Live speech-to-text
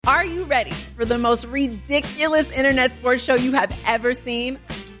Are you ready for the most ridiculous internet sports show you have ever seen?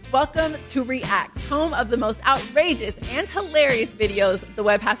 Welcome to Reacts, home of the most outrageous and hilarious videos the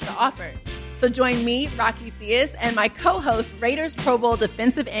web has to offer. So join me, Rocky Theus, and my co-host, Raiders Pro Bowl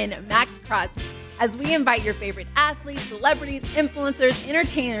defensive end Max Crosby, as we invite your favorite athletes, celebrities, influencers,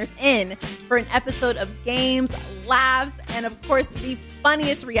 entertainers in for an episode of games, laughs, and of course, the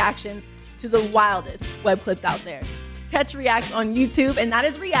funniest reactions to the wildest web clips out there. Catch Reacts on YouTube, and that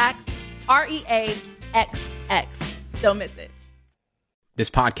is Reacts, REAXX. Don't miss it. This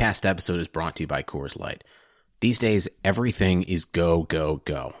podcast episode is brought to you by Coors Light. These days, everything is go, go,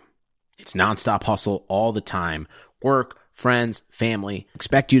 go. It's nonstop hustle all the time. Work, friends, family,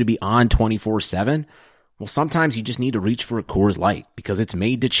 expect you to be on 24/7. Well, sometimes you just need to reach for a Coors Light because it's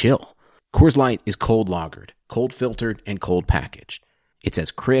made to chill. Coors Light is cold lagered, cold filtered, and cold packaged. It's as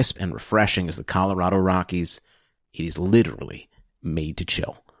crisp and refreshing as the Colorado Rockies. It is literally made to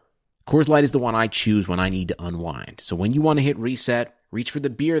chill. Coors Light is the one I choose when I need to unwind. So when you want to hit reset, reach for the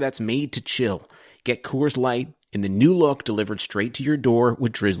beer that's made to chill. Get Coors Light in the new look delivered straight to your door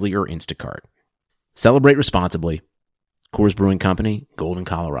with Drizzly or Instacart. Celebrate responsibly. Coors Brewing Company, Golden,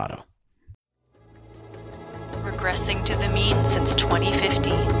 Colorado. Regressing to the mean since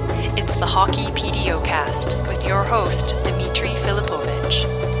 2015, it's the Hockey PDOcast with your host, Dmitry Filipovich.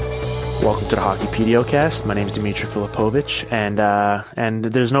 Welcome to the Hockey PDOcast. My name is Dmitry Filipovich, and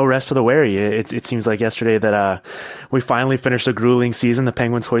there's no rest for the weary. It seems like yesterday that we finally finished a grueling season. The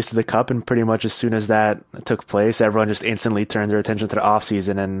Penguins hoisted the cup, and pretty much as soon as that took place, everyone just instantly turned their attention to the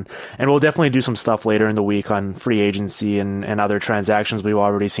offseason. And we'll definitely do some stuff later in the week on free agency and other transactions we've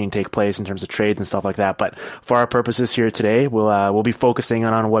already seen take place in terms of trades and stuff like that. But for our purposes here today, we'll be focusing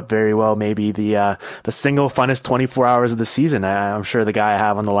on what very well may be the single funnest 24 hours of the season. I'm sure the guy I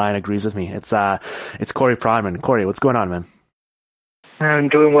have on the line agrees with me. It's Corey Prodman. Corey, what's going on, man? I'm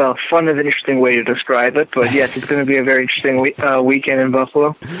doing well. Fun is an interesting way to describe it, but yes, it's going to be a very interesting weekend in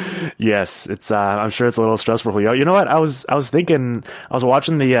Buffalo. Yes, it's. I'm sure it's a little stressful for you. You know what? I was thinking. I was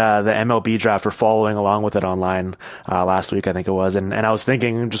watching the MLB draft or following along with it online last week, I think it was, and I was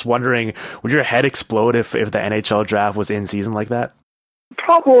thinking, just wondering, would your head explode if the NHL draft was in season like that?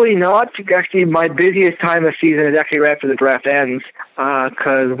 Probably not. Actually, my busiest time of season is actually right after the draft ends,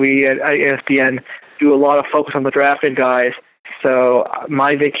 because we at ESPN do a lot of focus on the drafted guys. So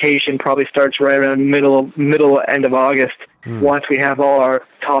my vacation probably starts right around middle end of August. Once we have all our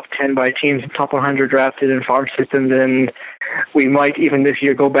top 10 by teams and top 100 drafted in farm systems, and we might even this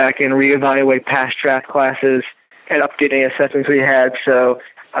year go back and reevaluate past draft classes and update any assessments we had. So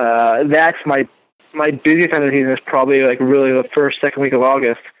that's my busiest time of the season is probably like really the second week of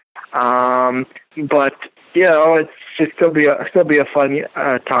August. But you know, it's just still be a fun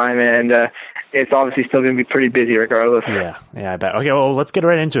time, and it's obviously still going to be pretty busy regardless. Yeah, I bet. Okay, well, let's get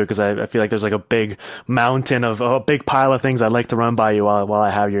right into it, because I feel like there's like a big mountain of a big pile of things I'd like to run by you while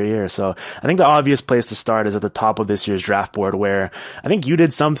I have your ear. So I think the obvious place to start is at the top of this year's draft board, where I think you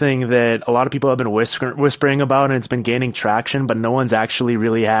did something that a lot of people have been whispering about, and it's been gaining traction, but no one's actually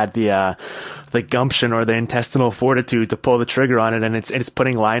really had the gumption or the intestinal fortitude to pull the trigger on it, and it's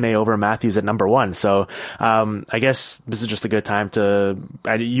putting Laine over Matthews at number 1. So I guess this is just a good time to.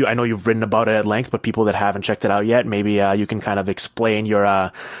 I know you've written about it at length, but people that haven't checked it out yet, maybe you can kind of explain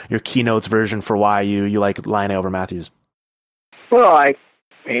your keynotes version for why you like Laine over Matthews. Well, I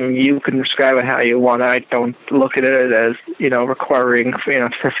mean, you can describe it how you want. I don't look at it as requiring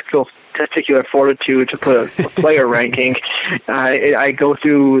testicular fortitude to put a player ranking. I go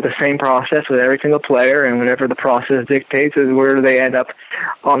through the same process with every single player, and whatever the process dictates is where they end up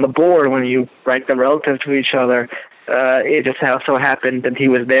on the board when you rank them relative to each other. It just so happened that he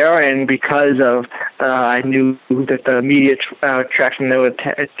was there, and because of I knew that the media traction that would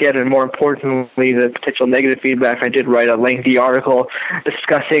get, and more importantly, the potential negative feedback, I did write a lengthy article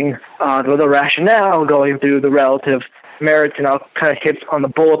discussing the rationale, going through the relative merits, and I'll kind of hit on the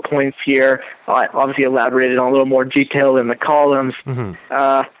bullet points here. I obviously elaborated on a little more detail in the columns.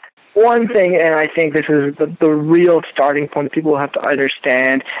 Mm-hmm. One thing, and I think this is the real starting point that people have to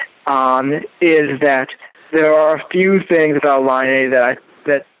understand, is that there are a few things about Laine that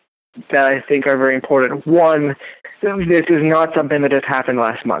I think are very important. One, this is not something that just happened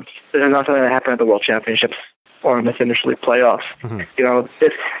last month. This is not something that happened at the World Championships or in the initially playoffs. Mm-hmm.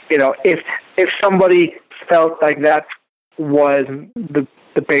 If somebody felt like that was the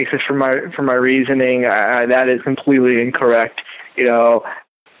basis for my reasoning, that is completely incorrect.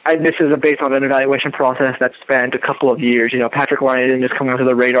 This is based on an evaluation process that spanned a couple of years. Patrick Laine didn't just come onto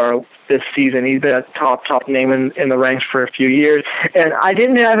the radar this season. He's been a top name in the ranks for a few years. And I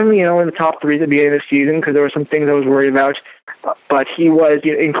didn't have him, in the top 3 at the beginning of the season because there were some things I was worried about. but he was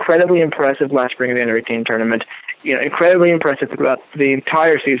incredibly impressive last spring in the Under-18 tournament. Incredibly impressive throughout the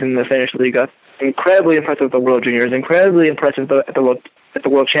entire season in the Finnish Liga. Incredibly impressive at the World Juniors. Incredibly impressive at the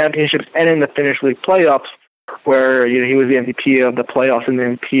World Championships and in the Finnish League playoffs, where he was the MVP of the playoffs and the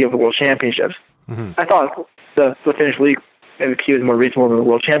MVP of the World Championships. Mm-hmm. I thought the Finnish League MVP was more reasonable than the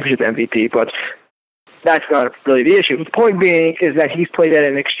World Championship MVP, but that's not really the issue. The point being is that he's played at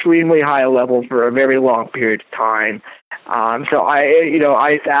an extremely high level for a very long period of time. So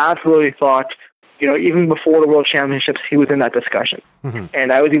I absolutely thought, even before the World Championships, he was in that discussion. Mm-hmm.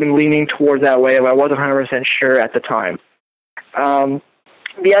 And I was even leaning towards that way, but I wasn't 100% sure at the time.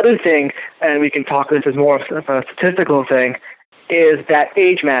 The other thing, and we can talk this as more of a statistical thing, is that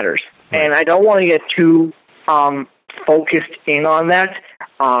age matters. Right. And I don't want to get too focused in on that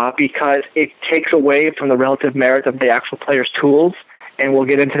because it takes away from the relative merit of the actual player's tools, and we'll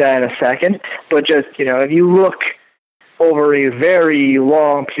get into that in a second. But just, if you look over a very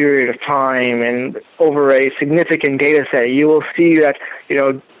long period of time and over a significant data set, you will see that,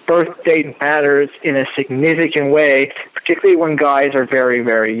 birth date matters in a significant way, particularly when guys are very,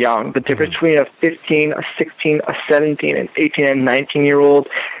 very young. The difference between a 15, a 16, a 17, an 18, and 19-year-old,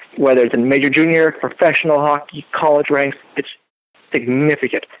 whether it's in major junior, professional hockey, college ranks, it's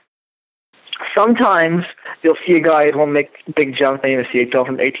significant. Sometimes you'll see a guy who will make big jumps in the CHL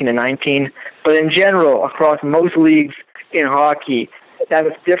from 18 to 19, but in general, across most leagues in hockey, that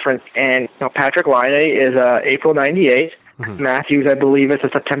is different. And Patrick Laine is April 98. Mm-hmm. Matthews, I believe, is a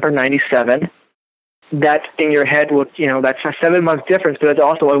September 97. That in your head would, that's a 7-month difference, but it's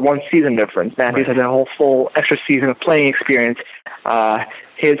also a 1-season difference. Matthews has a whole full extra season of playing experience.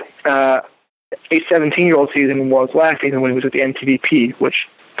 His 17-year-old season was last season when he was with the NTDP, which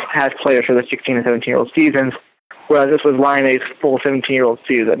has players for the 16 and 17-year-old seasons, whereas this was Laine's full 17-year-old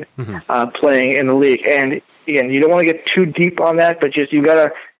season playing in the league. And again, you don't want to get too deep on that, but you got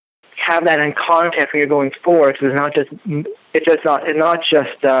to have that in context when you're going forward. Because it's not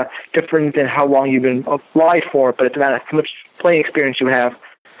just different than how long you've been applied for, but it's about how much playing experience you have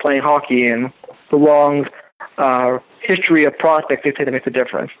playing hockey and the long history of prospects that makes a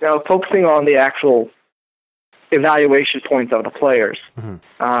difference. Now, focusing on the actual evaluation points of the players,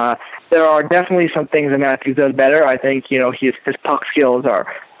 there are definitely some things that Matthews does better. I think his puck skills are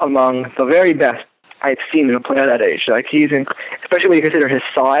among the very best I've seen in a player that age. Like especially when you consider his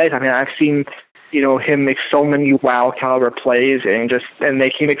size. I mean, I've seen him make so many wow caliber plays and he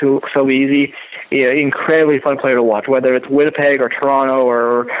makes it look so easy. Incredibly fun player to watch, whether it's Winnipeg or Toronto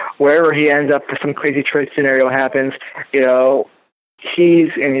or wherever he ends up. If some crazy trade scenario happens, he's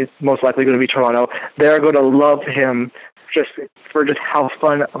most likely going to be Toronto. They're going to love him just how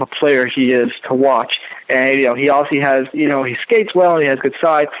fun of a player he is to watch. And he also has he skates well and he has good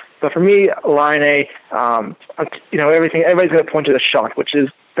size. But for me, Laine, everybody's going to point to the shot, which is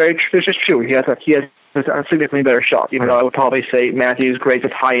it's just true. He has a significantly better shot, even though I would probably say Matthews grades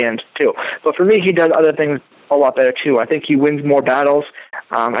at high end too. But for me, he does other things a lot better too. I think he wins more battles.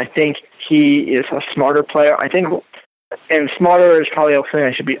 I think he is a smarter player. And smarter is probably something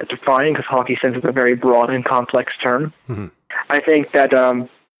I should be defining because hockey sense is a very broad and complex term. Mm-hmm. I think that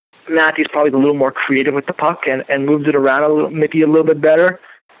Matthews probably a little more creative with the puck and moves it around maybe a little bit better.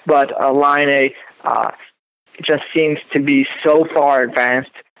 But Laine just seems to be so far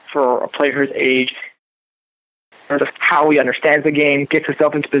advanced for a player his age, in terms of how he understands the game, gets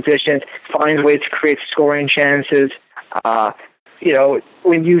himself into positions, finds ways to create scoring chances.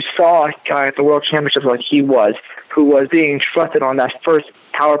 When you saw a guy at the World Championships like he was, who was being trusted on that first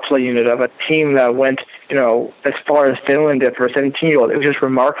power play unit of a team that went, as far as Finland did for a 17-year-old, it was just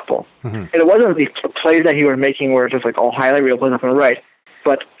remarkable. Mm-hmm. And it wasn't the plays that he was making where it's just like all highlight reel plays up and right,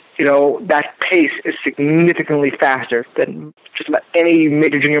 but that pace is significantly faster than just about any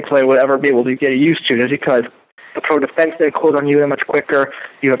major junior player would ever be able to get used to, just because the pro defenseman close on you that much quicker.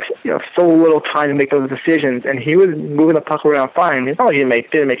 You have so little time to make those decisions, and he was moving the puck around fine. It's not like he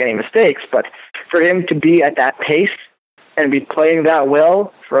didn't make any mistakes, but for him to be at that pace and be playing that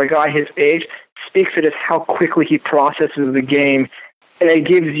well for a guy his age speaks to just how quickly he processes the game, and it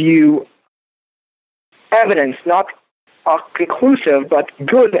gives you evidence, not conclusive, but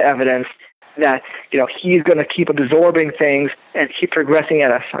good evidence that he's going to keep absorbing things and keep progressing at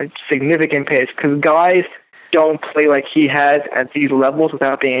a significant pace, because guys don't play like he has at these levels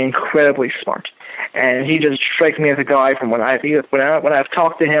without being incredibly smart. And he just strikes me as a guy from when I've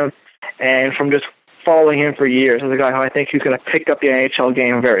talked to him and from just following him for years as a guy who I think he's going to pick up the NHL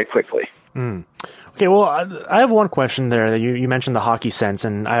game very quickly. Okay, well, I have one question there. You mentioned the hockey sense,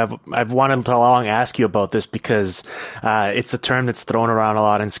 and I've wanted to long ask you about this because it's a term that's thrown around a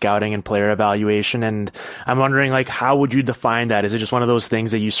lot in scouting and player evaluation, and I'm wondering, like, how would you define that? Is it just one of those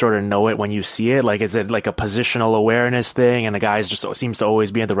things that you sort of know it when you see it? Like, is it like a positional awareness thing, and the guy just seems to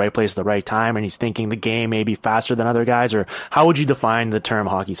always be at the right place at the right time, and he's thinking the game may be faster than other guys, or how would you define the term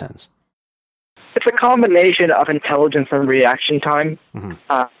hockey sense? It's a combination of intelligence and reaction time.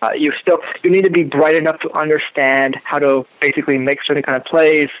 Mm-hmm. You need to be bright enough to understand how to basically make certain kind of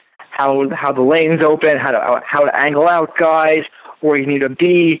plays, how the lane's open, how to angle out guys, where you need to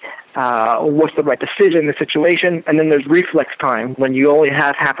be, what's the right decision in the situation, and then there's reflex time when you only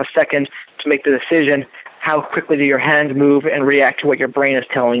have half a second to make the decision. How quickly do your hands move and react to what your brain is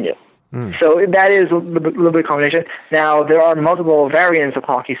telling you? So that is a little bit of combination. Now, there are multiple variants of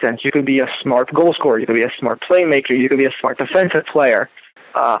hockey sense. You could be a smart goal scorer. You could be a smart playmaker. You could be a smart defensive player.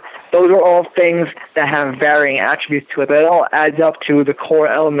 Those are all things that have varying attributes to it, but it all adds up to the core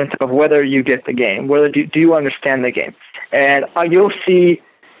element of whether you get the game, whether do you understand the game. And you'll see,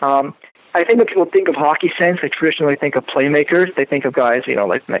 I think when people think of hockey sense, they traditionally think of playmakers. They think of guys,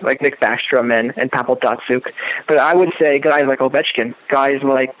 like Nick Backstrom and Pavel Datsyuk. But I would say guys like Ovechkin, guys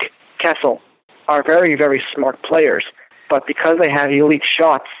like Kessel are very, very smart players, but because they have elite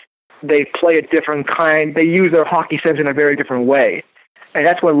shots, they play a different kind. They use their hockey sense in a very different way, and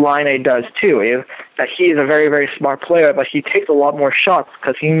that's what Laine does too. Is that he is a very, very smart player, but he takes a lot more shots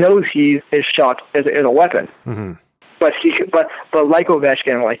because he knows his shot is a weapon. Mm-hmm. But like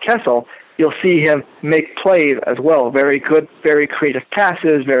Ovechkin and like Kessel, you'll see him make plays as well. Very good, very creative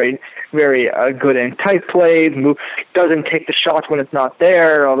passes, very, very good in tight plays. Doesn't take the shots when it's not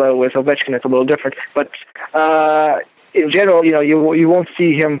there, although with Ovechkin it's a little different. But in general, you won't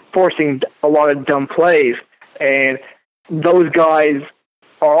see him forcing a lot of dumb plays. And those guys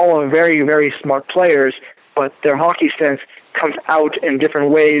are all very, very smart players, but their hockey sense comes out in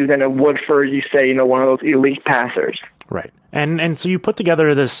different ways than it would for, one of those elite passers. Right. And so you put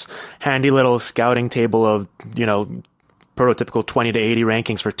together this handy little scouting table of, prototypical 20 to 80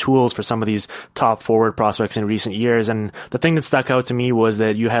 rankings for tools for some of these top forward prospects in recent years. And the thing that stuck out to me was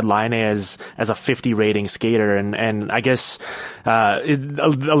that you had Laine as a 50 rating skater. And I guess a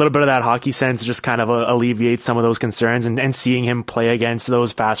little bit of that hockey sense just kind of alleviates some of those concerns, and seeing him play against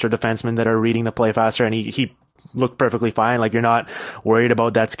those faster defensemen that are reading the play faster. And he looked perfectly fine. Like, you're not worried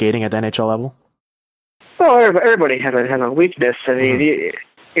about that skating at the NHL level? Well, everybody has a weakness. I mean,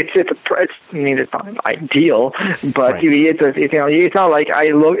 it's not ideal, but right. It's not like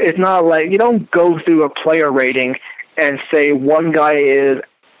It's not like you don't go through a player rating and say one guy it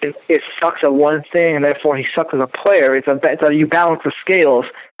sucks at one thing and therefore he sucks as a player. It's you balance the scales.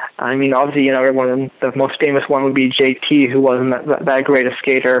 I mean, obviously, the most famous one would be JT, who wasn't that great a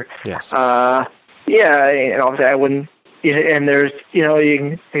skater. Yes. Yeah, and obviously I wouldn't. And there's,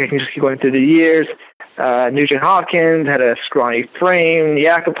 you can just keep going through the years. Nugent Hopkins had a scrawny frame.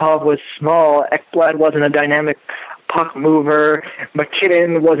 Yakupov was small. Ekblad wasn't a dynamic puck mover.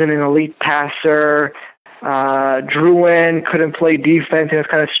 McKinnon wasn't an elite passer. Drouin couldn't play defense and was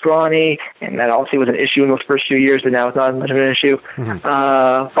kind of scrawny, and that obviously was an issue in those first few years, but now it's not as much of an issue.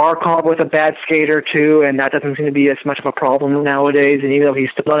 Mm-hmm. Barkov was a bad skater too, and that doesn't seem to be as much of a problem nowadays. And even though he's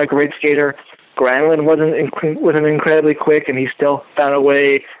still not a great skater, Granlund wasn't incredibly quick, and he still found a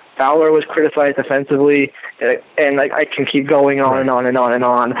way. Fowler was criticized defensively, and I can keep going on and on and on and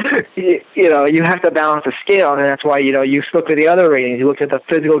on. You have to balance the scale, and that's why you look at the other ratings. You look at the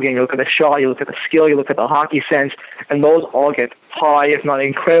physical game, you look at the shot, you look at the skill, you look at the hockey sense, and those all get high, if not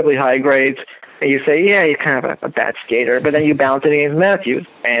incredibly high grades. And you say, yeah, he's kind of a bad skater, but then you balance it against Matthews,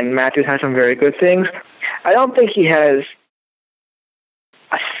 and Matthews has some very good things. I don't think he has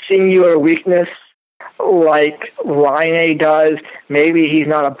a singular weakness like Laine does. Maybe he's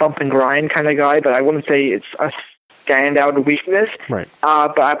not a bump and grind kind of guy, but I wouldn't say it's a standout weakness. Right.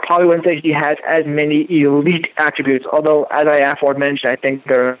 But I probably wouldn't say he has as many elite attributes, although, as I aforementioned, I think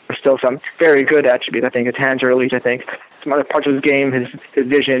there are still some very good attributes. I think his hands are elite. I think some other parts of his game, his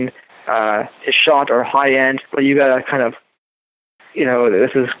vision, his shot are high end, but you got to kind of,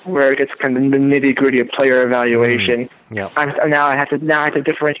 this is where it gets kind of the nitty gritty of player evaluation. Yeah. Now I have to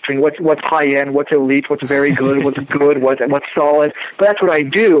differentiate between what's high end, what's elite, what's very good, what's good, what's solid. But that's what I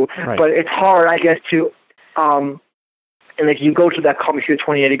do. Right. But it's hard, I guess, to and like you go to that Comic View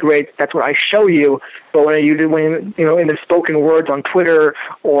 2080 grade, that's what I show you. But when in the spoken words on Twitter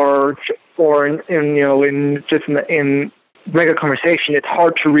or in regular conversation, it's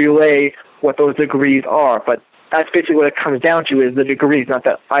hard to relay what those degrees are. But that's basically what it comes down to, is the degrees, not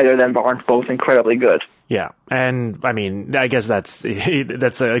that either of them aren't both incredibly good. Yeah, and I mean, I guess that's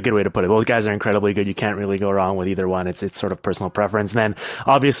a good way to put it. Both guys are incredibly good. You can't really go wrong with either one. It's sort of personal preference. And then,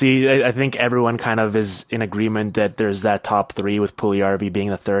 obviously, I think everyone kind of is in agreement that there's that top three with Puljujarvi being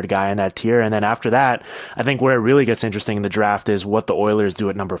the third guy in that tier. And then after that, I think where it really gets interesting in the draft is what the Oilers do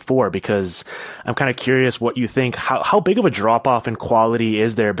at number 4, because I'm kind of curious what you think. How big of a drop off in quality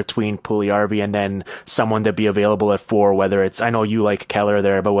is there between Puljujarvi and then someone to be available at 4? Whether it's, I know you like Keller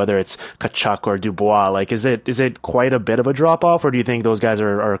there, but whether it's Tkachuk or Dubois. Like, is it quite a bit of a drop-off, or do you think those guys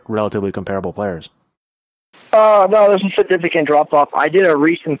are relatively comparable players? No, there's a significant drop-off. I did a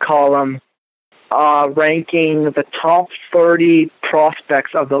recent column ranking the top 30 prospects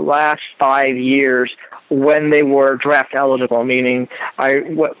of the last 5 years when they were draft eligible, meaning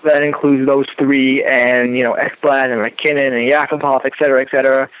that includes those three and, Ekblad and McKinnon and Yakupov, et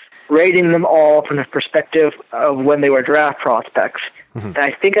cetera, rating them all from the perspective of when they were draft prospects. Mm-hmm. And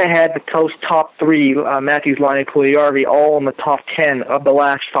I think I had those top three, Matthews, Laine, Puljujarvi, all in the top 10 of the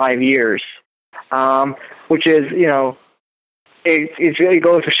last 5 years, which is, it really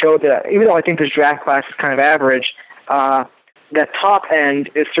goes to show that even though I think this draft class is kind of average, that top end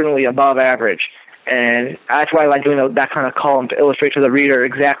is certainly above average. And that's why I like doing that kind of column to illustrate to the reader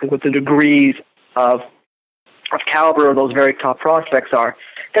exactly what the degrees of caliber of those very top prospects are.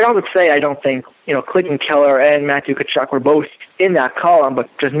 And I would say I don't think, Clayton Keller and Matthew Tkachuk were both in that column, but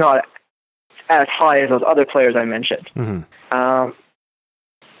just not as high as those other players I mentioned. Mm-hmm.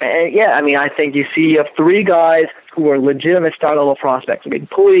 I think you see three guys who are legitimate star-level prospects. I mean,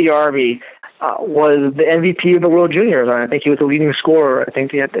 Puljujarvi was the MVP of the World Juniors, and I think he was the leading scorer. I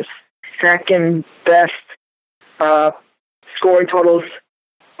think he had the second best scoring totals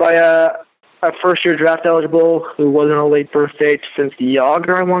by a first-year draft eligible who wasn't a late birth date since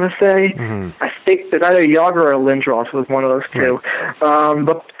Yager, I want to say. Mm-hmm. I think that either Yager or Lindros was one of those two.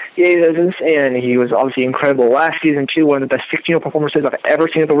 And he was obviously incredible last season, too. One of the best 16-year-old performances I've ever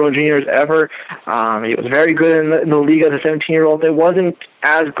seen at the World Juniors ever. He was very good in the league as a 17-year-old. It wasn't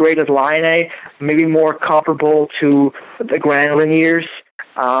as great as Laine, maybe more comparable to the Granlund years.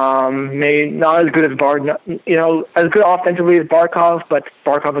 Maybe not as good as as good offensively as Barkov, but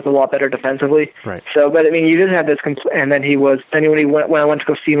Barkov was a lot better defensively. Right. So, but you just had this, and then when I went to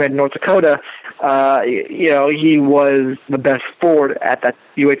go see him in North Dakota, he was the best forward at that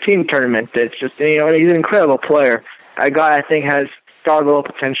U18 tournament. It's just, he's an incredible player. A guy I think has star-level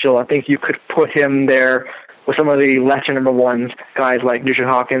potential. I think you could put him there with some of the lesser number ones, guys like Nugent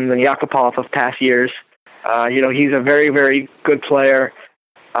Hopkins and Yakupov of past years. He's a very, very good player.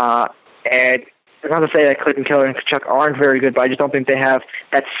 And not to say that Clayton Keller and Tkachuk aren't very good, but I just don't think they have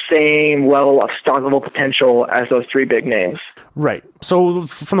that same level of star-level potential as those three big names. Right. So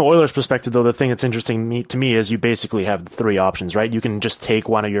from the Oilers' perspective, though, the thing that's interesting to me is you basically have three options, right? You can just take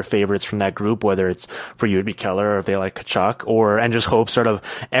one of your favorites from that group, whether it's for you to be Keller or if they like Tkachuk, and just hope sort of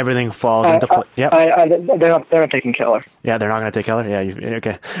everything falls into place. Yeah, they're not taking Keller. Yeah, they're not going to take Keller? Yeah,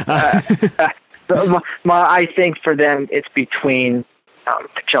 okay. I think for them it's between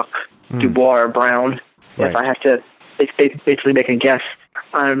Tkachuk, Dubois, or Brown. Right. If I have to basically make a guess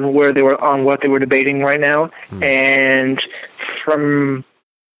on what they were debating right now, and from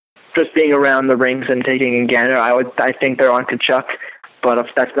just being around the rings and taking in Canada, I think they're on Tkachuk. But if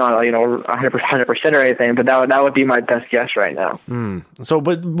that's not 100% or anything, but that would be my best guess right now. So,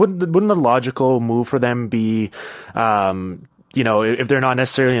 but wouldn't the logical move for them be? If they're not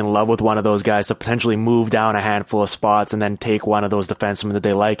necessarily in love with one of those guys, to potentially move down a handful of spots and then take one of those defensemen that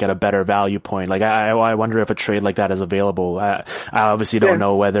they like at a better value point. Like, I wonder if a trade like that is available. I obviously don't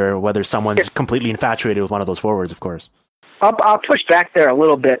know whether someone's completely infatuated with one of those forwards, of course. I'll push back there a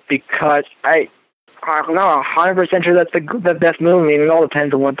little bit because I'm not 100% sure that's the best move. I mean, it all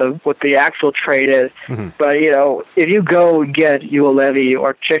depends on what the actual trade is. Mm-hmm. But, if you go get Juolevi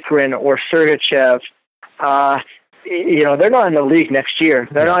or Chychrun or Sergachev, they're not in the league next year.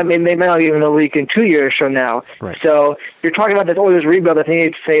 They're not. I mean, they may not be in the league in 2 years from now. Right. So you're talking about this Oilers rebuild. I think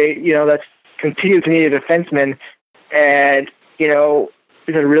you'd say, that's continued to need a defenseman, and is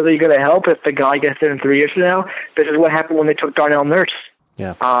it really going to help if the guy gets there in 3 years from now? This is what happened when they took Darnell Nurse.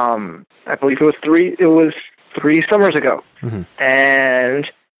 Yeah. I believe it was 3 summers ago, mm-hmm. and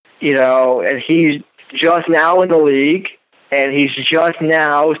and he's just now in the league. And he's just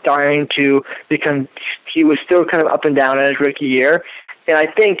now starting to become. He was still kind of up and down in his rookie year, and I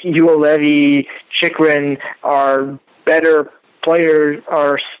think Juolevi, Chychrun are better players,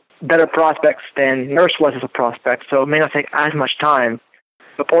 are better prospects than Nurse was as a prospect. So it may not take as much time.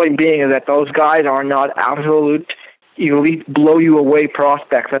 The point being is that those guys are not absolute elite, blow you away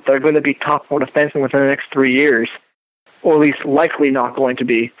prospects. That they're going to be top 4 defensemen within the next 3 years, or at least likely not going to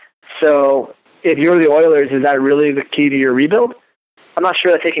be. So if you're the Oilers, is that really the key to your rebuild? I'm not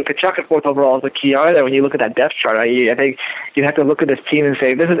sure that taking Tkachuk at fourth overall is the key either. When you look at that depth chart, I think you have to look at this team and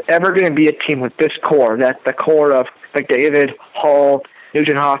say, this is ever going to be a team with this core. That's the core of McDavid, Hall,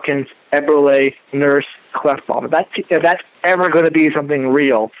 Nugent Hopkins, Eberle, Nurse, Klefbom. If that's ever going to be something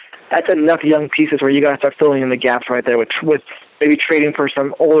real, that's enough young pieces where you got to start filling in the gaps right there with maybe trading for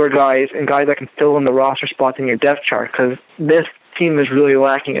some older guys and guys that can fill in the roster spots in your depth chart, because this team is really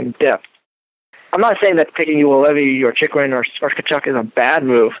lacking in depth. I'm not saying that taking Ulevi or Chychrun or Tkachuk is a bad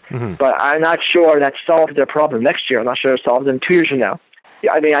move, but I'm not sure that solves their problem next year. I'm not sure it solves them 2 years from now.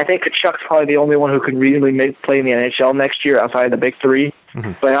 I mean, I think Kachuk's probably the only one who could reasonably play in the NHL next year outside of the big three.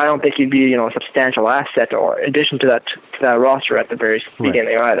 But I don't think he'd be, a substantial asset or addition to that roster at the very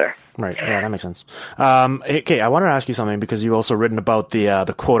beginning either. Right. Yeah, that makes sense. Okay, I wanted to ask you something because you've also written about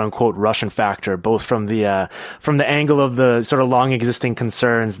the quote unquote Russian factor, both from the angle of the sort of long existing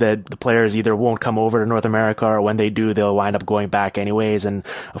concerns that the players either won't come over to North America, or when they do, they'll wind up going back anyways. And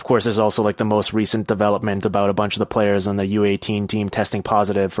of course, there's also like the most recent development about a bunch of the players on the U18 team testing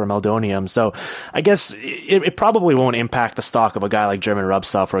positive for meldonium. So I guess it probably won't impact the stock of a guy like German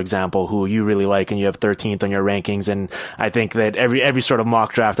Rubstov, for example, who you really like and you have 13th on your rankings. And I think that every sort of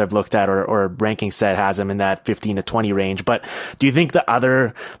mock draft I've looked at or ranking set has him in that 15 to 20 range. But do you think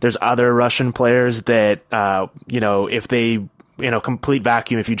there's other Russian players that, if they, complete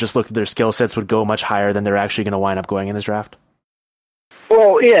vacuum, if you just looked at their skill sets, would go much higher than they're actually going to wind up going in this draft?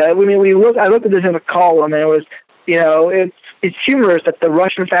 Well, yeah, I mean, I looked at this in a column, and it was, it's humorous that the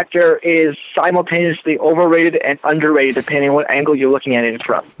Russian factor is simultaneously overrated and underrated depending on what angle you're looking at it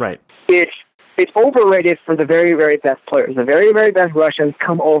from. Right. It's overrated for the very, very best players. The very, very best Russians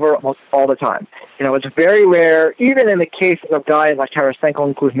come over almost all the time. It's very rare, even in the case of guys like Tarasenko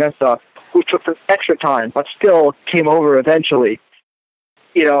and Kuznetsov, who took some extra time but still came over eventually.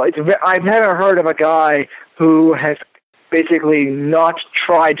 I've never heard of a guy who has basically not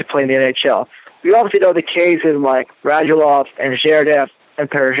tried to play in the NHL. We obviously know the cases like Radulov and Zherdev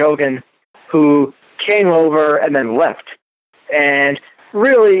and Perezhogin, who came over and then left. And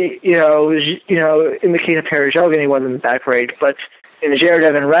really, in the case of Perezhogin, he wasn't that great, but in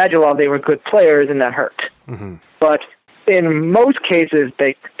Zherdev and Radulov, they were good players, and that hurt. But in most cases,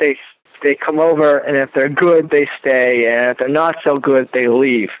 they come over, and if they're good, they stay, and if they're not so good, they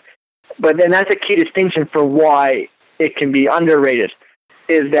leave. But then that's a key distinction for why it can be underrated,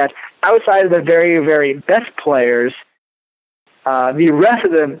 is that outside of the very, very best players, the rest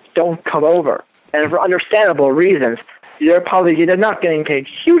of them don't come over, and for understandable reasons. They're not getting paid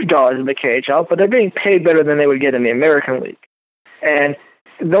huge dollars in the KHL, but they're being paid better than they would get in the American League. And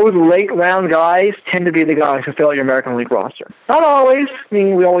those late round guys tend to be the guys who fill out your American League roster. Not always. I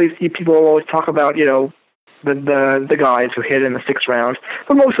mean, we always see people always talk about, the guys who hit in the 6th round,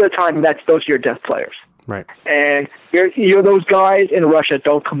 but most of the time those are your depth players. Right. And those guys in Russia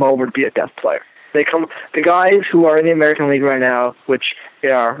don't come over to be a depth player. The guys who are in the American League right now, which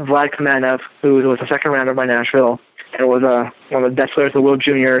are Vlad Kamenev, who was a second rounder by Nashville, and was one of the best players of the World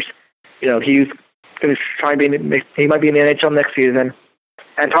Juniors. He's going to try and he might be in the NHL next season.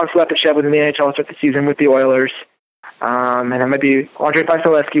 And Tom Slepyshev was in the NHL to start the season with the Oilers. And it might be Andrei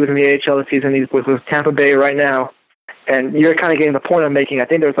Vasilevsky was in the AHL this season. He's with Tampa Bay right now. And you're kind of getting the point I'm making. I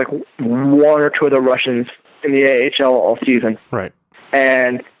think there's like 1 or 2 of the Russians in the AHL all season. Right.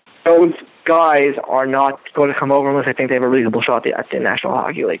 And those guys are not going to come over unless I think they have a reasonable shot at the National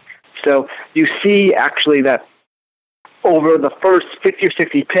Hockey League. So you see actually that over the first 50 or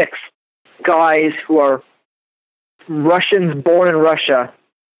 60 picks, guys who are Russians born in Russia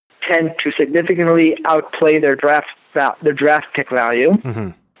tend to significantly outplay their draft pick value,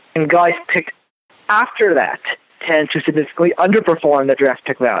 and guys picked after that tend to significantly underperform the draft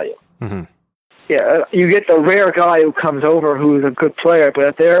pick value. Yeah, you get the rare guy who comes over who's a good player, but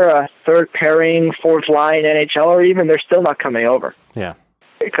if they're a third pairing, fourth line NHL, or even, they're still not coming over. Yeah,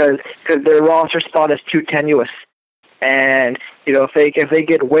 because their roster spot is too tenuous. And if they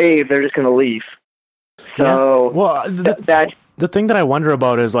get waived, they're just going to leave. So the thing that I wonder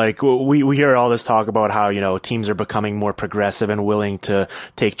about is like we hear all this talk about how teams are becoming more progressive and willing to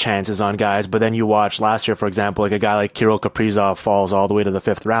take chances on guys, but then you watch last year, for example, like a guy like Kirill Kaprizov falls all the way to the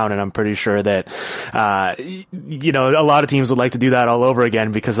 5th round, and I'm pretty sure that a lot of teams would like to do that all over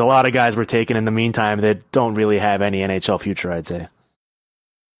again because a lot of guys were taken in the meantime that don't really have any NHL future, I'd say.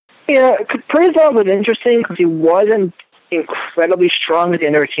 Yeah, Kaprizov was interesting because he wasn't incredibly strong at the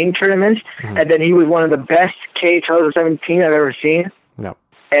Under-18 tournament, and then he was one of the best KHL 17 I've ever seen. No.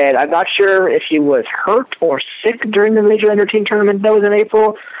 And I'm not sure if he was hurt or sick during the major Under-18 tournament that was in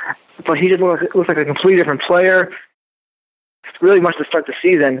April, but he just looks like a completely different player. really much to start the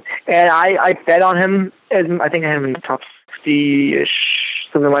season. And I bet on him, and I think I had him in the top 60-ish,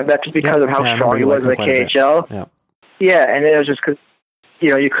 something like that, just because of how strong he was in the KHL. Yeah, and it was just because,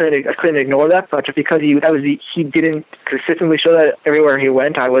 I couldn't ignore that, but just because he didn't consistently show that everywhere he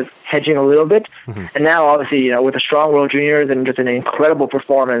went, I was hedging a little bit. Mm-hmm. And now, obviously, with the strong World Juniors and just an incredible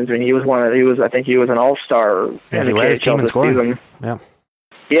performance, I mean, I think he was an all-star in the KHL this season.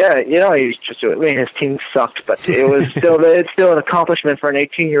 Yeah, he's just. I mean, his team sucked, but it was it's still an accomplishment for an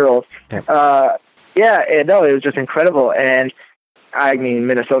 18-year-old. It was just incredible. And I mean,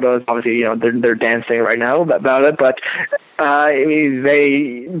 Minnesota is obviously, they're dancing right now about it, but I mean,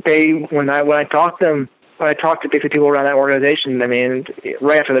 when I talked to basically people around that organization, I mean,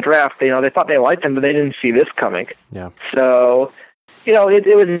 right after the draft, they thought they liked him, but they didn't see this coming. Yeah. So,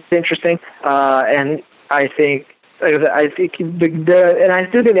 it was interesting, and I think and I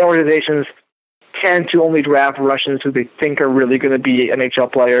still think the organizations tend to only draft Russians who they think are really going to be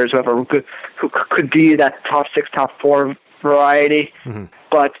NHL players, who could be that top 6, top 4 variety. Mm-hmm.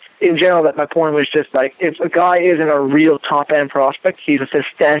 But in general, my point was just like, if a guy isn't a real top-end prospect, he's a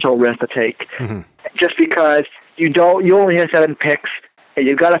substantial risk to take. Mm-hmm. Just because you only have 7 picks, and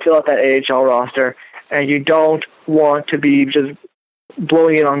you've got to fill out that AHL roster, and you don't want to be just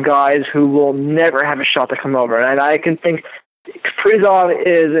blowing in on guys who will never have a shot to come over. And I can think Kaprizov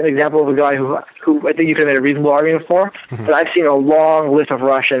is an example of a guy who I think you could have made a reasonable argument for, mm-hmm. but I've seen a long list of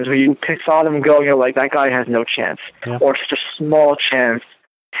Russians where you saw them go and you're like, that guy has no chance, or just a small chance,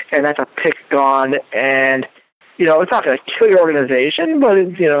 and that's a pick gone, and it's not going to kill your organization, but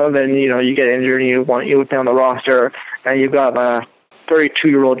then you get injured and you look down the roster and you've got a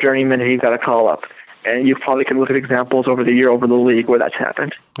 32-year-old journeyman who you've got to call up. And you probably can look at examples over the league where that's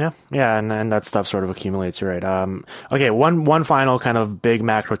happened. Yeah, and that stuff sort of accumulates, you're right. Okay, one final kind of big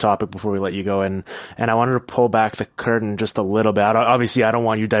macro topic before we let you go, and I wanted to pull back the curtain just a little bit. Obviously, I don't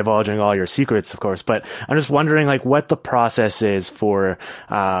want you divulging all your secrets, of course, but I'm just wondering, like, what the process is for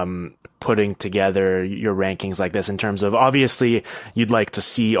putting together your rankings like this, in terms of, obviously you'd like to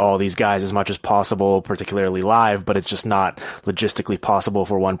see all these guys as much as possible, particularly live, but it's just not logistically possible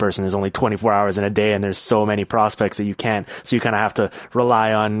for one person. There's only 24 hours in a day and there's so many prospects that you can't, so you kind of have to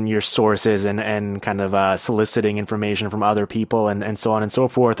rely on your sources and kind of soliciting information from other people and so on and so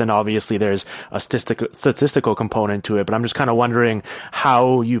forth. And obviously there's a statistical component to it, but I'm just kind of wondering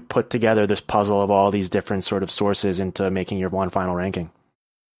how you put together this puzzle of all these different sort of sources into making your one final ranking.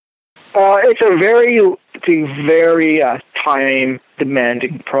 It's a very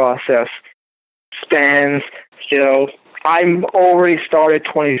time-demanding process. Spans, I'm already started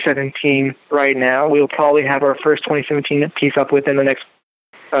 2017 right now. We'll probably have our first 2017 piece up within the next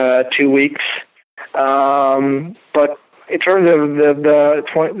 2 weeks. But in terms of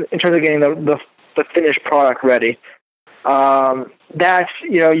getting the finished product ready, that's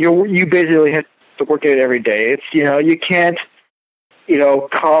you basically have to work at it every day. It's you can't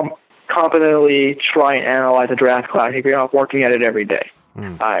competently try and analyze a draft class if you're not working at it every day.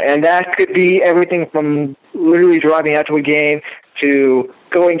 And that could be everything from literally driving out to a game to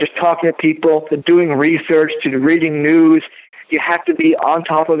going, just talking to people, to doing research, to reading news. You have to be on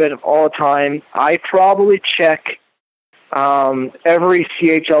top of it all the time. I probably check every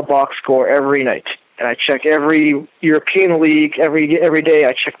CHL box score every night. And I check every European league every day.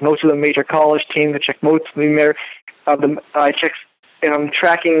 I check most of the major college teams. I check most of I check. If I'm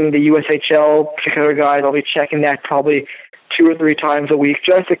tracking the USHL particular guys, I'll be checking that probably 2 or 3 times a week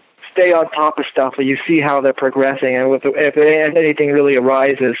just to stay on top of stuff so you see how they're progressing and if anything really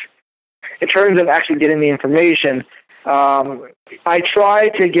arises. In terms of actually getting the information, I try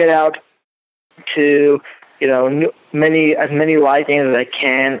to get out to as many live games as I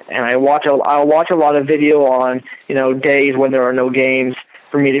can, and I'll watch a lot of video on days when there are no games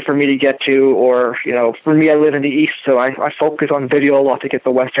for me to get to, or for me, I live in the East, so I focus on video a lot to get the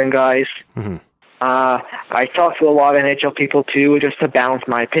Western guys. Mm-hmm. I talk to a lot of NHL people too, just to bounce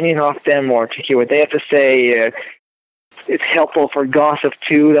my opinion off them or to hear what they have to say. It's helpful for gossip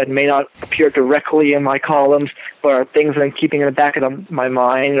too that may not appear directly in my columns, but are things that I'm keeping in the back of my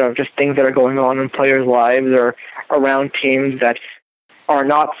mind, or just things that are going on in players' lives or around teams that are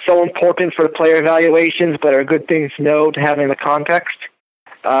not so important for the player evaluations, but are good things to know to have in the context.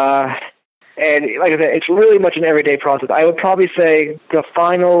 And like I said, it's really much an everyday process. I would probably say the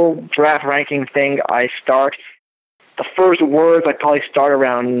final draft ranking thing the first words I'd probably start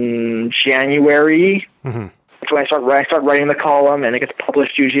around January. Mm-hmm. That's when I start writing the column, and it gets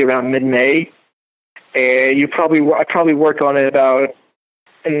published usually around mid-May. And I probably work on it about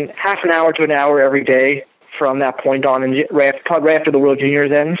in half an hour to an hour every day from that point on, and right after the World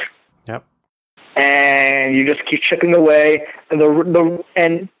Juniors ends. Yep. and you just keep chipping away.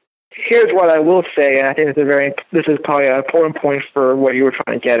 And here's what I will say, and I think this is probably an important point for what you were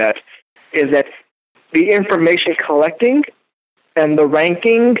trying to get at, is that the information collecting and the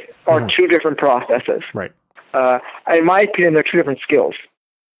ranking are two different processes. Right. In my opinion, they're two different skills.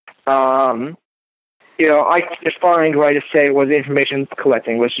 I just find what I just say was information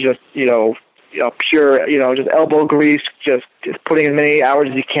collecting, was just, pure, just elbow grease, just putting as many hours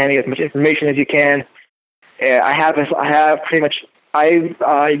as you can, get as much information as you can.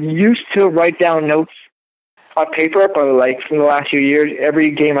 I used to write down notes on paper, but like from the last few years,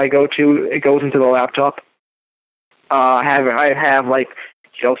 every game I go to, it goes into the laptop. I have like,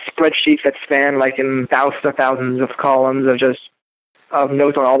 spreadsheets that span like in thousands of columns of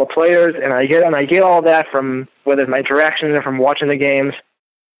notes on all the players, and I get all that from whether it's my interactions or from watching the games.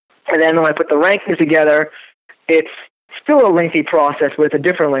 And then when I put the rankings together, it's still a lengthy process, but it's a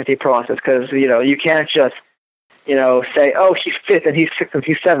different lengthy process because you can't just say, oh, he's 5th and he's 6th and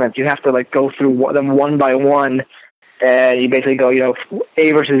he's 7th. You have to like go through them one by one, and you basically go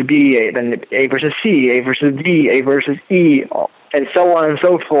A versus B, then A versus C, A versus D, A versus E, and so on and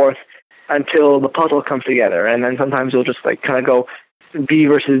so forth until the puzzle comes together. And then sometimes you'll just like kind of go B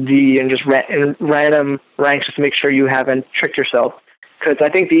versus D and just random ranks just to make sure you haven't tricked yourself. Because I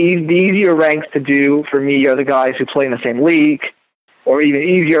think the easier ranks to do for me are the guys who play in the same league, or even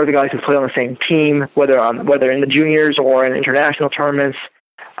easier are the guys who play on the same team, whether in the juniors or in international tournaments.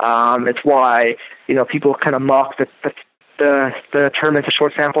 It's why people kind of mock the tournaments of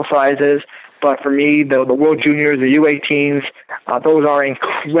short sample sizes. But for me, the World Juniors, the U18s, those are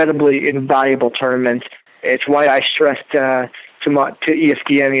incredibly invaluable tournaments. It's why I stressed to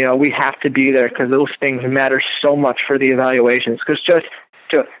ESPN, we have to be there because those things matter so much for the evaluations. Because just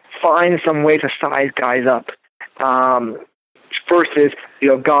to find some way to size guys up. First is,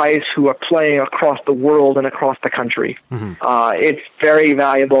 guys who are playing across the world and across the country. Mm-hmm. It's very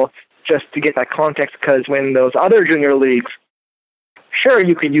valuable just to get that context because when those other junior leagues, sure,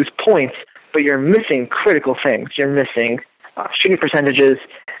 you could use points, but you're missing critical things. You're missing shooting percentages,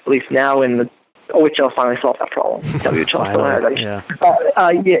 at least now in the OHL finally solved that problem. WHL still has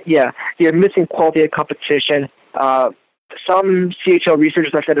it. You're missing quality of competition. Some CHL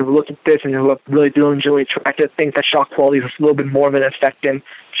researchers I've said have looked at this and who have really diligently tracked it think that shot quality is a little bit more of an effect in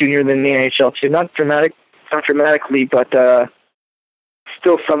junior than the NHL too. Not dramatically, but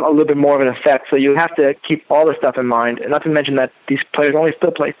still a little bit more of an effect. So you have to keep all this stuff in mind, and not to mention that these players only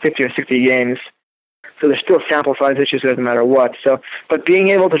still play 50 or 60 games. So there's still sample size issues no matter what. So, but being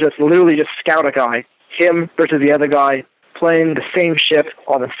able to just literally just scout a guy, him versus the other guy, playing the same ship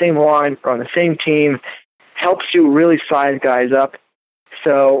on the same line or on the same team, helps you really size guys up.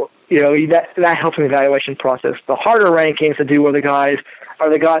 So, that helps in the evaluation process. The harder rankings to do with the guys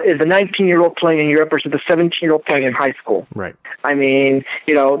is the 19-year-old playing in Europe versus the 17-year-old playing in high school. Right. I mean,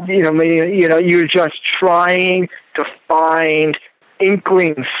 you're just trying to find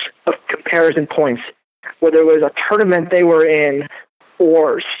inklings of comparison points, whether it was a tournament they were in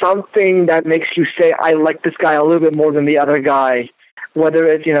or something that makes you say, I like this guy a little bit more than the other guy, whether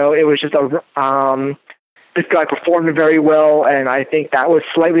it's, it was just this guy performed very well, and I think that was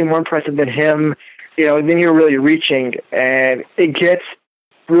slightly more impressive than him, then you're really reaching, and it gets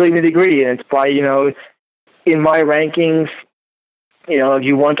really nitty-gritty, and it's why, in my rankings, if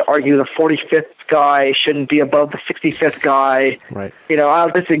you want to argue the 45th guy shouldn't be above the 65th guy, right. I'll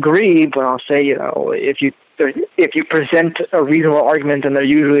disagree, but I'll say, if you present a reasonable argument, and there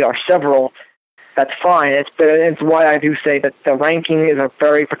usually are several, that's fine. It's why I do say that the ranking is a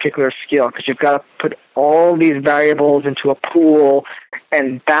very particular skill, because you've got to put all these variables into a pool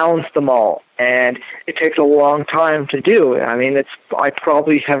and balance them all, and it takes a long time to do. I mean, I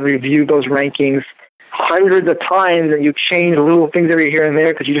probably have reviewed those rankings hundreds of times, and you change little things every here and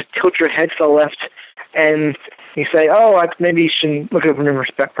there because you just tilt your head to the left, and you say, maybe you shouldn't look at it from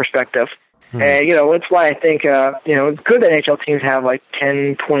a perspective. And, it's why I think, it's good that NHL teams have like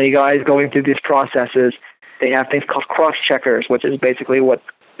 10, 20 guys going through these processes. They have things called cross-checkers, which is basically what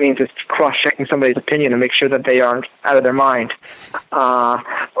means it's cross-checking somebody's opinion to make sure that they aren't out of their mind.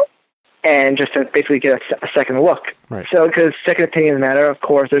 And just to basically get a second look. Right. So, because second opinions matter, of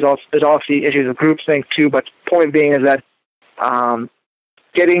course, there's obviously issues of groupthink too, but the point being is that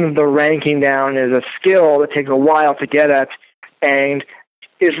getting the ranking down is a skill that takes a while to get at, and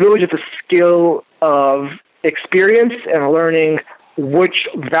is really just a skill of experience and learning which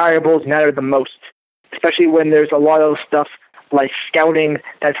variables matter the most, especially when there's a lot of stuff like scouting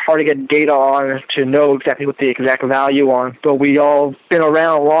that's hard to get data on to know exactly what the exact value on. But we all been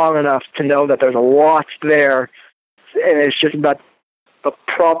around long enough to know that there's a lot there, and it's just about the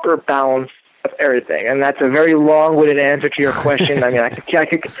proper balance of of everything. And that's a very long-winded answer to your question. I mean,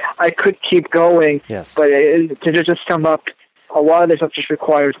 I could keep going, yes. But to just sum up, a lot of this stuff just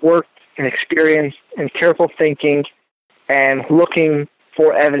requires work and experience and careful thinking and looking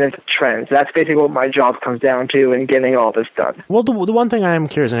for evidence of trends. That's basically what my job comes down to in getting all this done. Well, the one thing I am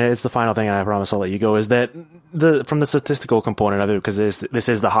curious, and it's the final thing, and I promise I'll let you go, is that from the statistical component of it, because this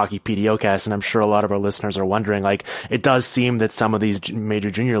is the Hockey PDO cast, and I'm sure a lot of our listeners are wondering, like, it does seem that some of these major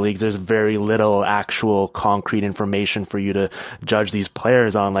junior leagues, there's very little actual concrete information for you to judge these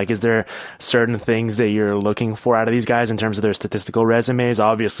players on. Like, is there certain things that you're looking for out of these guys in terms of their statistical resumes?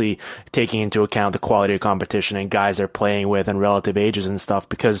 Obviously, taking into account the quality of competition and guys they're playing with and relative ages and stuff,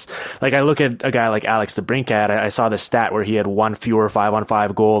 because, like, I look at a guy like Alex DeBrincat, I saw the stat where he had one fewer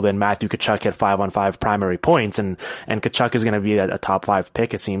 5-on-5 goal than Matthew Tkachuk had 5-on-5 primary points. And Tkachuk is going to be a top 5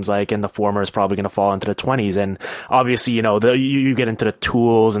 pick, it seems like, and the former is probably going to fall into the 20s. And obviously, you know, you get into the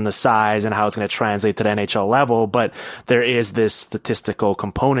tools and the size and how it's going to translate to the NHL level, but there is this statistical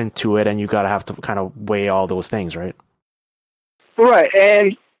component to it, and you got to have to kind of weigh all those things, right? Right,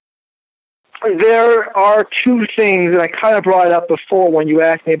 and there are two things, and I kind of brought it up before when you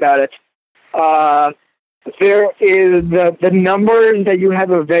asked me about it. There is the numbers that you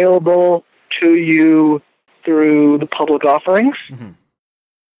have available to you through the public offerings. Mm-hmm.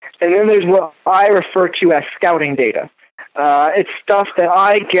 And then there's what I refer to as scouting data. It's stuff that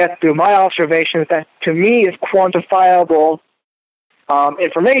I get through my observations that to me is quantifiable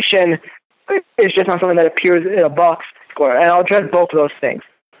information. It's just not something that appears in a box score. And I'll address both of those things.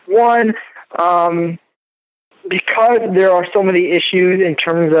 One, because there are so many issues in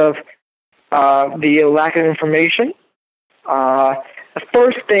terms of the lack of information, the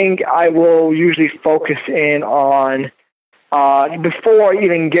first thing I will usually focus in on before I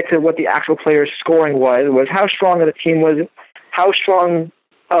even get to what the actual player's scoring was how strong of the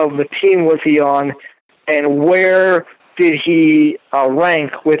team was he on, and where did he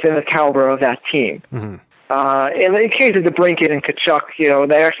rank within the caliber of that team. Mm-hmm. In the case of DeBrincat and Tkachuk, you know,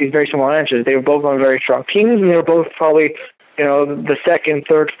 they're actually very similar answers. They were both on very strong teams, and they were both probably, you know, the second,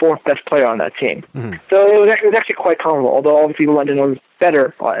 third, fourth best player on that team. Mm-hmm. So it was actually quite comparable. Although obviously London was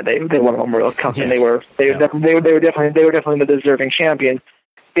better. They won a World Cup, yes. And they were definitely the deserving champion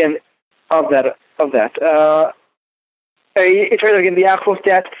of that. It's right, again, the actual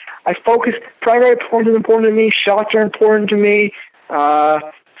stats. I focus. Primary points is important to me. Shots are important to me.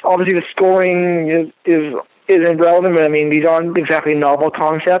 Obviously, the scoring is irrelevant. But I mean, these aren't exactly novel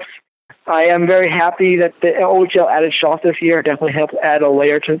concepts. I am very happy that the OHL added shots this year. It definitely helped add a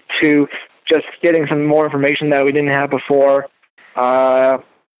layer to just getting some more information that we didn't have before. I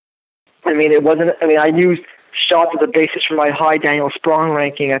used shots as a basis for my high Daniel Sprong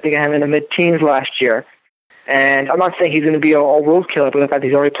ranking. I think I had him in the mid-teens last year. And I'm not saying he's going to be a world killer, but the fact that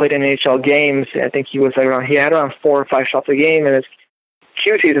he's already played NHL games, I think he had around 4 or 5 shots a game in his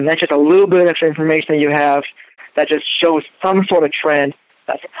Q season. That's just a little bit of extra information that you have that just shows some sort of trend.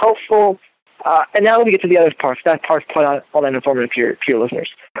 That's helpful. And now let me get to the other parts. That part's probably all that informative to your listeners.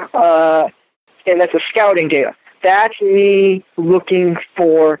 And that's the scouting data. That's me looking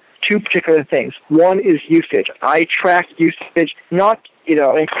for two particular things. One is usage. I track usage, not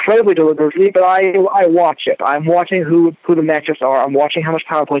incredibly deliberately, but I watch it. I'm watching who the matchups are. I'm watching how much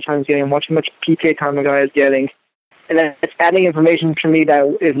power play time he's getting. I'm watching how much PK time the guy is getting. And then it's adding information to me that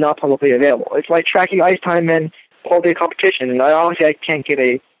is not publicly available. It's like tracking ice time and quality of competition. And obviously I can't get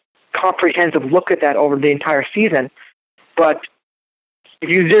a comprehensive look at that over the entire season. But if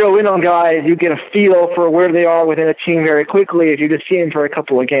you zero in on guys, you get a feel for where they are within a team very quickly if you just see them for a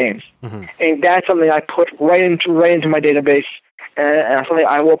couple of games. Mm-hmm. And that's something I put right into my database, and something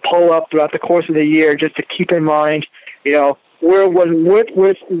I will pull up throughout the course of the year just to keep in mind, what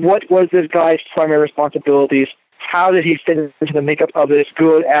was this guy's primary responsibilities? How did he fit into the makeup of this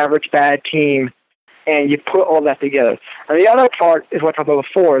good, average, bad team? And you put all that together. And the other part is what I talked about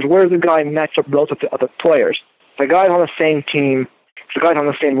before, is where does the guy match up relative to other players? If the guy's on the same team, if the guy's on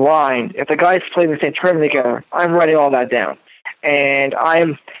the same line, if the guys play in the same tournament together, I'm writing all that down. And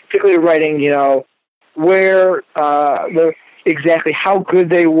I'm particularly writing, where exactly how good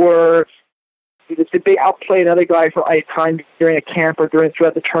they were. Did they outplay another guy for ice time during a camp or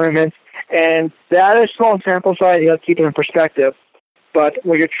throughout the tournament? And that is small sample size. You have to keep it in perspective. But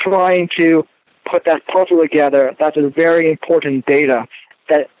when you're trying to put that puzzle together, that's a very important data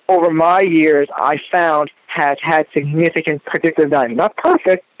that over my years I found has had significant predictive value. Not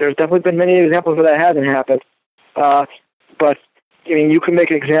perfect. There's definitely been many examples where that hasn't happened. But you can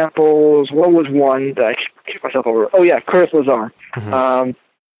make examples. What was one that I kicked myself over? Oh, yeah, Curtis Lazar. Mm-hmm.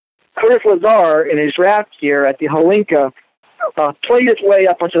 Curtis Lazar, in his draft year at the Holinka, played its way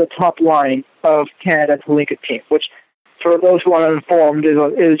up onto the top line of Canada's Olympic team, which, for those who are uninformed,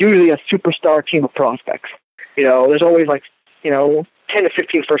 is usually a superstar team of prospects. There's always 10 to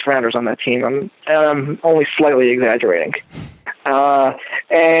 15 first-rounders on that team. I'm only slightly exaggerating. And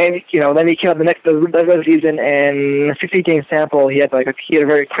then he came out the rest of the season, and a 60-game sample, he had a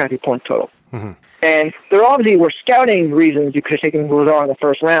very crappy point total. Mm-hmm. And there obviously were scouting reasons you could have taken Lazar in the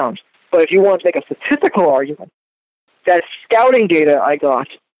first round. But if you want to make a statistical argument, that scouting data I got,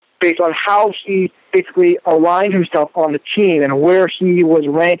 based on how he basically aligned himself on the team and where he was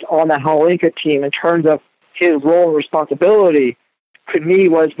ranked on the Holinka team in terms of his role and responsibility, to me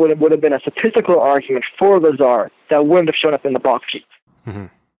would have been a statistical argument for Lazar that wouldn't have shown up in the box sheet. Mm-hmm.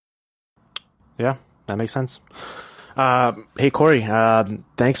 Yeah, that makes sense. Hey Corey,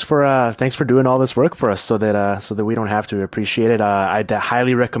 thanks for doing all this work for us so that we don't have to. Appreciate it. I'd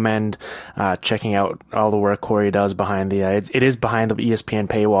highly recommend checking out all the work Corey does behind it is behind the ESPN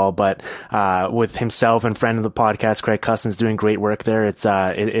paywall, but with himself and friend of the podcast Craig Cousins doing great work there, it's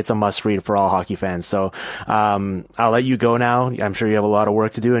a must read for all hockey fans. So I'll let you go now. I'm sure you have a lot of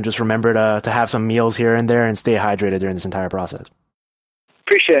work to do, and just remember to have some meals here and there and stay hydrated during this entire process.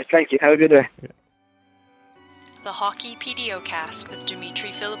 Appreciate it. Thank you. Have a good day. Yeah. The Hockey PDOcast with Dimitri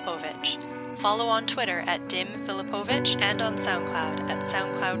Filipovic. Follow on Twitter at Dim Filipovic and on SoundCloud at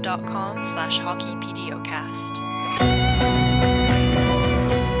soundcloud.com/hockeypdocast.